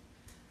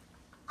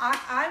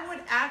 I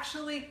would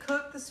actually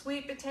cook the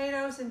sweet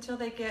potatoes until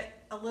they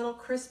get a little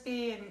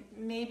crispy and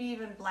maybe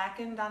even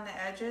blackened on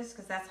the edges,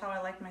 because that's how I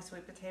like my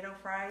sweet potato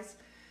fries.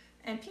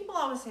 And people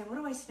always say, what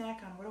do I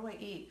snack on? What do I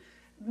eat?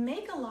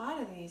 Make a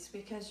lot of these,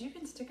 because you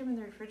can stick them in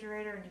the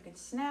refrigerator and you can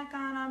snack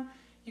on them.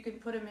 You can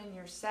put them in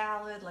your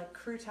salad like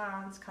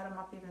croutons, cut them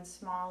up even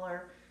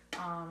smaller.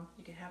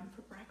 You can have them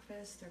for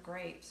breakfast. They're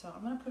great. So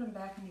I'm going to put them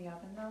back in the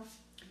oven though.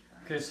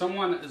 Okay,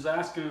 someone is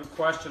asking a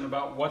question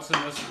about what's in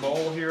this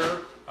bowl here.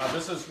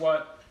 This is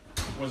what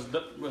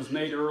was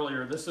made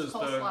earlier. This is the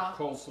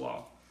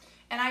coleslaw.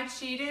 And I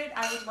cheated.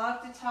 I would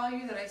love to tell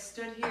you that I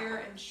stood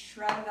here and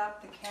shredded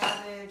up the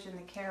cabbage and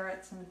the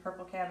carrots and the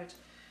purple cabbage.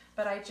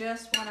 But I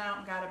just went out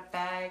and got a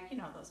bag, you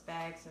know, those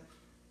bags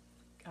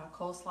of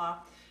coleslaw.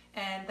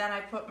 And then I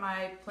put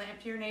my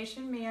PlantPure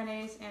Nation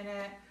mayonnaise in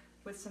it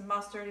with some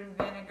mustard and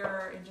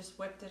vinegar and just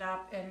whipped it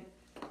up. And,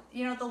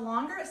 you know, the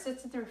longer it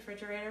sits in the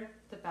refrigerator,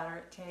 the better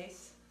it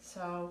tastes.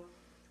 So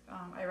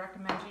I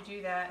recommend you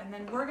do that. And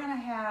then we're going to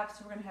have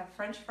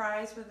French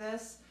fries with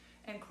this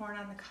and corn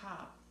on the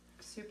cob.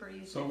 Super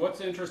easy. So what's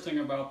interesting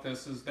about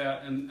this is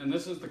that, and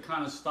this is the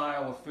kind of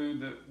style of food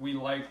that we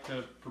like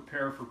to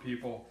prepare for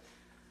people,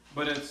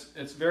 but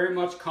it's very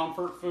much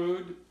comfort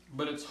food,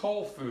 but it's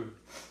whole food.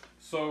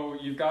 So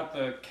you've got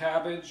the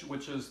cabbage,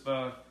 which is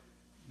the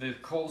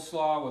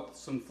coleslaw with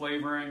some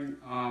flavoring.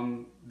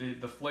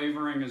 The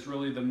flavoring is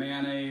really the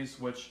mayonnaise,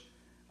 which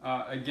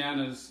again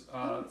is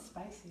it's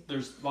spicy.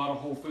 There's a lot of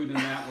whole food in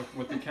that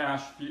with the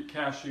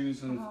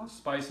cashews and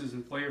spices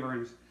and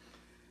flavorings.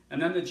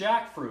 And then the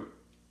jackfruit,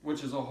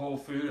 which is a whole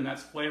food, and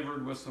that's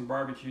flavored with some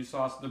barbecue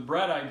sauce. The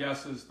bread, I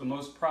guess, is the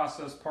most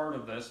processed part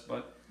of this,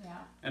 but yeah.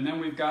 And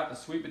then we've got the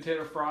sweet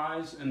potato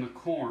fries and the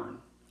corn.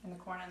 And the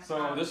corn and the so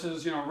cob. This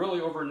is, you know,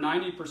 really over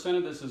 90%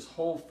 of this is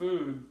whole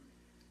food,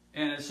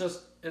 and it's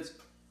just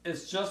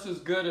as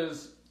good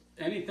as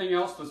anything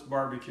else that's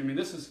barbecue. I mean,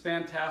 this is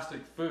fantastic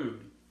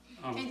food.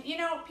 And you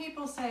know,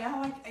 people say,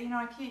 oh,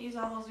 I can't use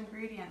all those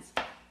ingredients.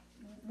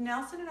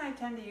 Nelson and I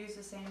tend to use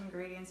the same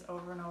ingredients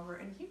over and over,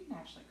 and you can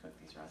actually cook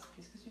these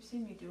recipes because you've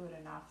seen me do it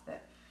enough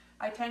that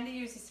I tend to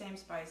use the same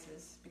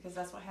spices because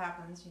that's what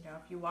happens. You know,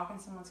 if you walk in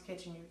someone's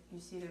kitchen, you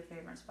see their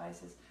favorite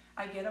spices.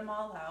 I get them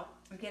all out.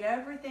 I get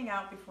everything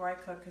out before I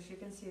cook because you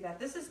can see that.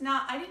 This is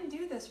not, I didn't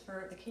do this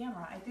for the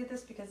camera. I did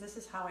this because this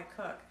is how I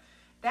cook.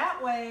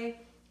 That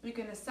way, you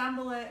can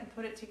assemble it and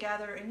put it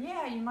together, and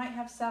yeah, you might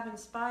have 7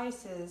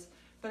 spices,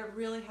 but it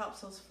really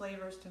helps those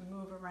flavors to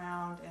move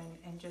around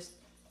and just,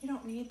 you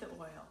don't need the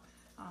oil.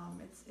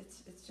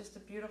 It's just a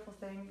beautiful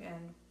thing,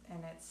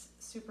 and it's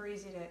super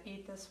easy to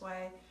eat this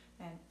way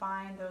and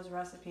find those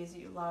recipes that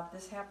you love.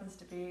 This happens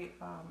to be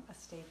a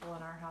staple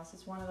in our house.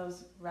 It's one of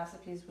those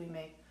recipes we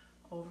make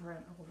over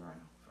and over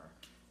and over.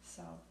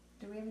 So,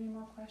 do we have any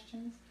more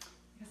questions?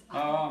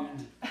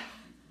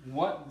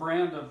 What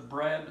brand of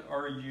bread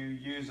are you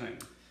using?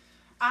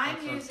 I'm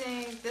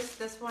using,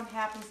 this one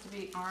happens to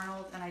be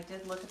Arnold, and I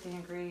did look at the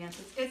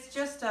ingredients. It's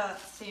just a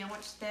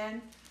sandwich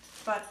thin,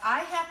 but I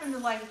happen to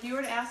like, if you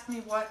were to ask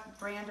me what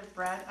brand of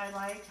bread I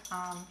like,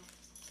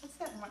 what's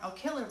that one? Oh,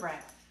 Killer Bread.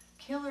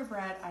 Killer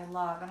Bread I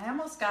love, and I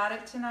almost got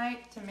it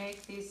tonight to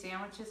make these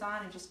sandwiches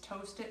on and just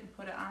toast it and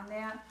put it on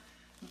that,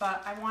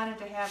 but I wanted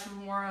to have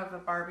more of a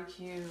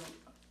barbecue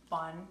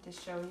bun to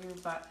show you,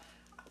 but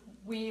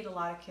we eat a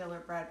lot of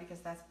Killer Bread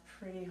because that's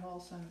pretty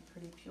wholesome,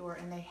 pretty pure,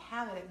 and they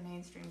have it at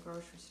mainstream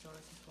grocery stores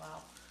as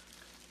well.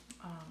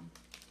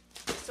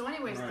 So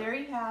anyways, right. There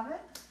you have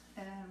it,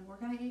 and we're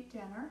going to eat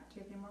dinner. Do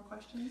you have any more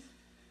questions?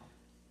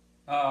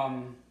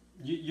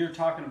 You're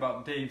talking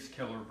about Dave's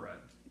Killer Bread.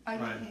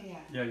 Right.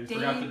 Yeah, you Dave,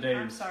 forgot the Dave's.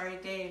 I'm sorry,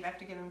 Dave. I have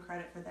to give him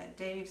credit for that.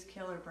 Dave's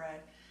Killer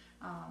Bread.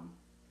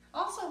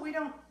 Also, we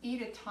don't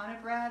eat a ton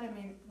of bread. I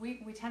mean,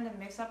 we tend to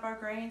mix up our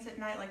grains at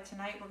night. Like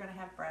tonight, we're going to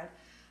have bread.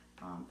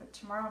 But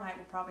tomorrow night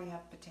we'll probably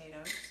have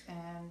potatoes,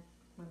 and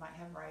we might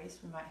have rice.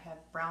 We might have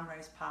brown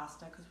rice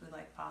pasta because we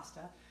like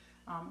pasta.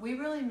 We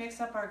really mix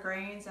up our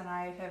grains, and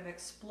I have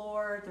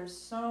explored. There's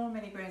so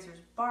many grains. There's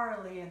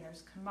barley, and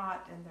there's kamut,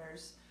 and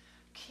there's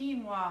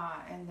quinoa,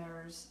 and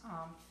there's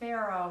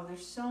farro.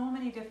 There's so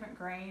many different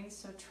grains,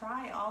 so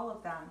try all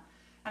of them.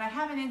 And I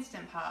have an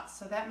Instant Pot,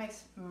 so that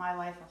makes my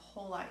life a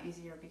whole lot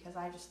easier because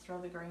I just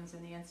throw the grains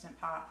in the Instant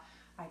Pot.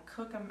 I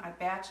cook them, I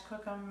batch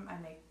cook them, I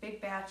make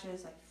big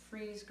batches, I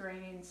freeze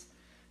grains.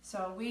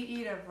 So we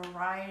eat a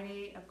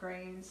variety of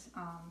grains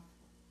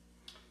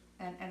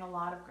and a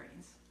lot of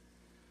grains.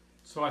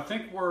 So I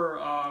think we're,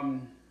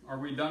 are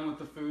we done with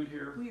the food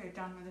here? We are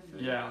done with the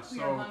food. Yeah, we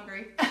so are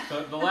hungry.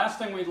 the last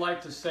thing we'd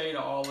like to say to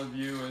all of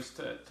you is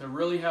to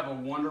really have a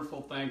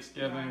wonderful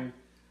Thanksgiving.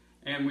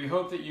 Yeah. And we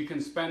hope that you can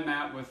spend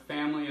that with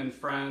family and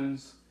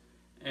friends.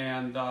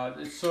 And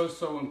it's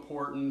so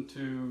important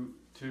to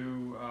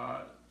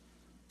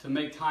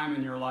make time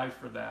in your life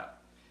for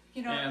that.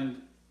 You know,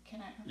 and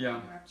can I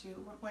interrupt you?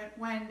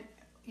 When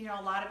you know,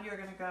 a lot of you are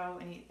going to go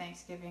and eat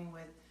Thanksgiving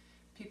with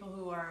people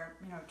who are,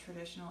 you know,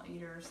 traditional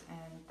eaters,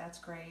 and that's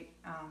great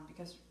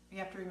because you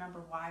have to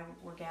remember why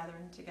we're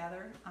gathering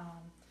together.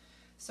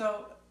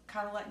 So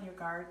kind of letting your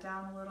guard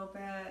down a little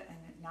bit and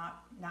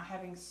not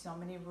having so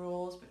many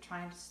rules, but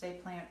trying to stay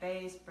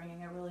plant-based,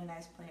 bringing a really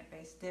nice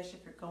plant-based dish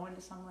if you're going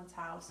to someone's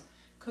house,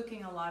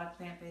 cooking a lot of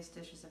plant-based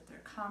dishes if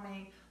they're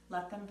coming,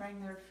 let them bring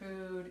their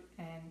food,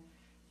 and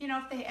you know,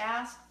 if they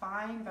ask,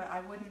 fine, but I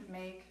wouldn't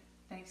make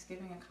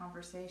Thanksgiving a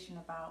conversation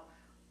about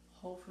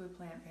whole food,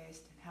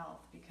 plant-based, and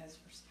health, because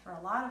for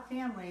a lot of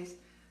families,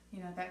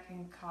 that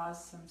can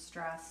cause some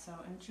stress. So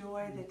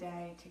enjoy the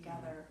day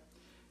together.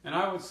 And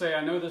I would say,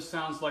 I know this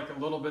sounds like a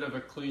little bit of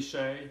a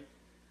cliche,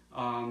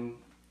 to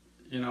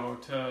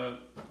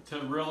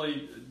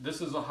really,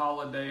 this is a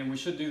holiday, and we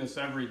should do this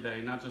every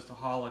day, not just a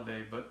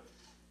holiday, but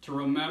to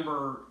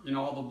remember,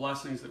 all the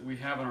blessings that we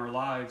have in our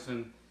lives.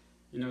 And,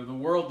 the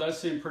world does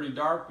seem pretty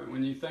dark, but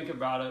when you think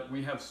about it,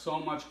 we have so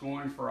much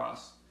going for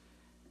us.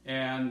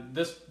 And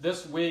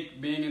this week,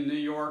 being in New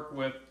York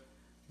with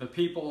the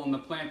people on the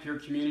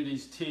PlantPure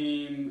Communities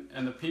team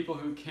and the people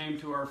who came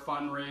to our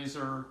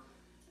fundraiser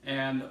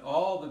and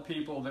all the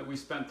people that we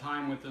spent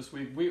time with this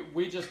week,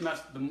 we just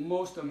met the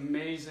most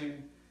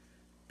amazing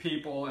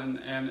people, and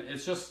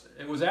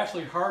it was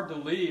actually hard to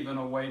leave in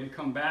a way to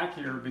come back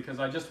here, because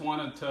I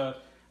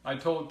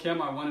told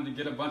Kim I wanted to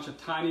get a bunch of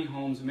tiny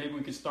homes and maybe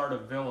we could start a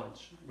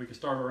village. We could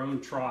start our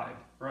own tribe,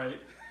 right?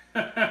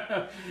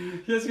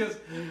 Just because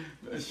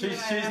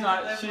she's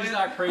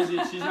not crazy.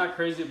 She's not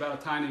crazy about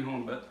a tiny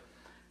home,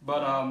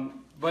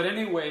 but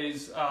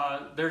anyways,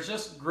 there's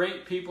just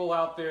great people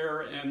out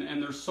there,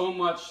 and there's so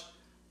much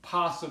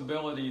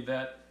possibility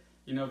that,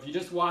 if you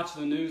just watch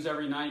the news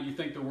every night, you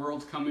think the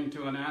world's coming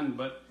to an end,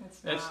 but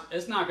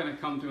it's not going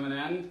to come to an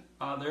end.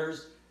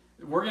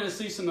 We're going to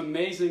see some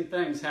amazing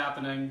things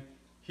happening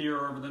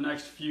here over the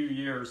next few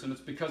years, and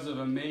it's because of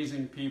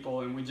amazing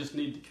people, and we just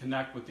need to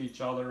connect with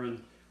each other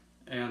and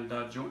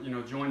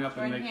join up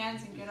and join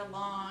hands and get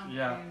along.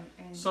 Yeah.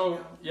 So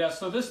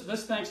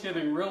this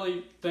Thanksgiving,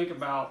 really think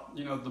about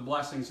the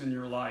blessings in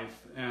your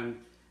life and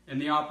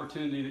the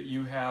opportunity that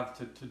you have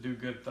to do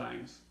good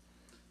things.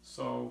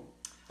 So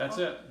that's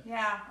it.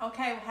 Yeah.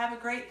 Okay. Well, have a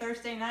great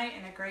Thursday night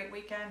and a great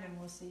weekend, and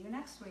we'll see you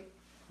next week.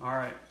 All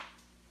right.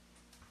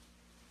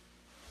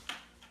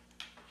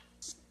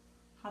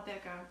 How'd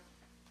that go?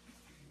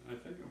 I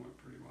think it went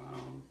pretty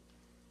well.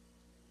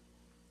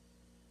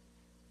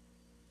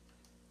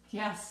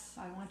 Yes,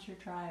 I want your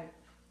tribe.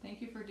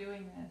 Thank you for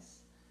doing this.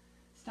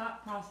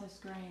 Stop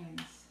processed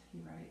grains, he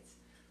writes.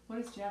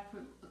 What does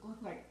jackfruit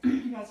look like?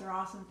 You guys are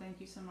awesome. Thank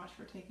you so much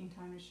for taking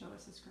time to show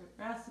us this great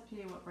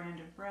recipe. What brand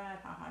of bread?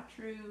 Haha,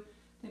 true.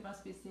 They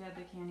must be sad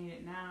they can't eat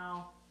it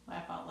now.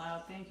 Laugh out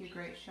loud. Thank you.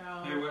 Great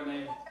show. Hey,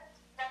 Whitney.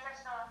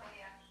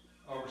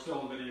 Oh, we're still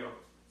on video.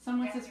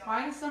 Someone says,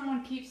 why does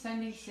someone keep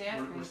sending sad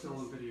faces? We're still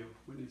on video.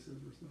 Whitney says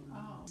we're still on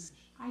video. Oh,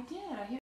 I did. I hit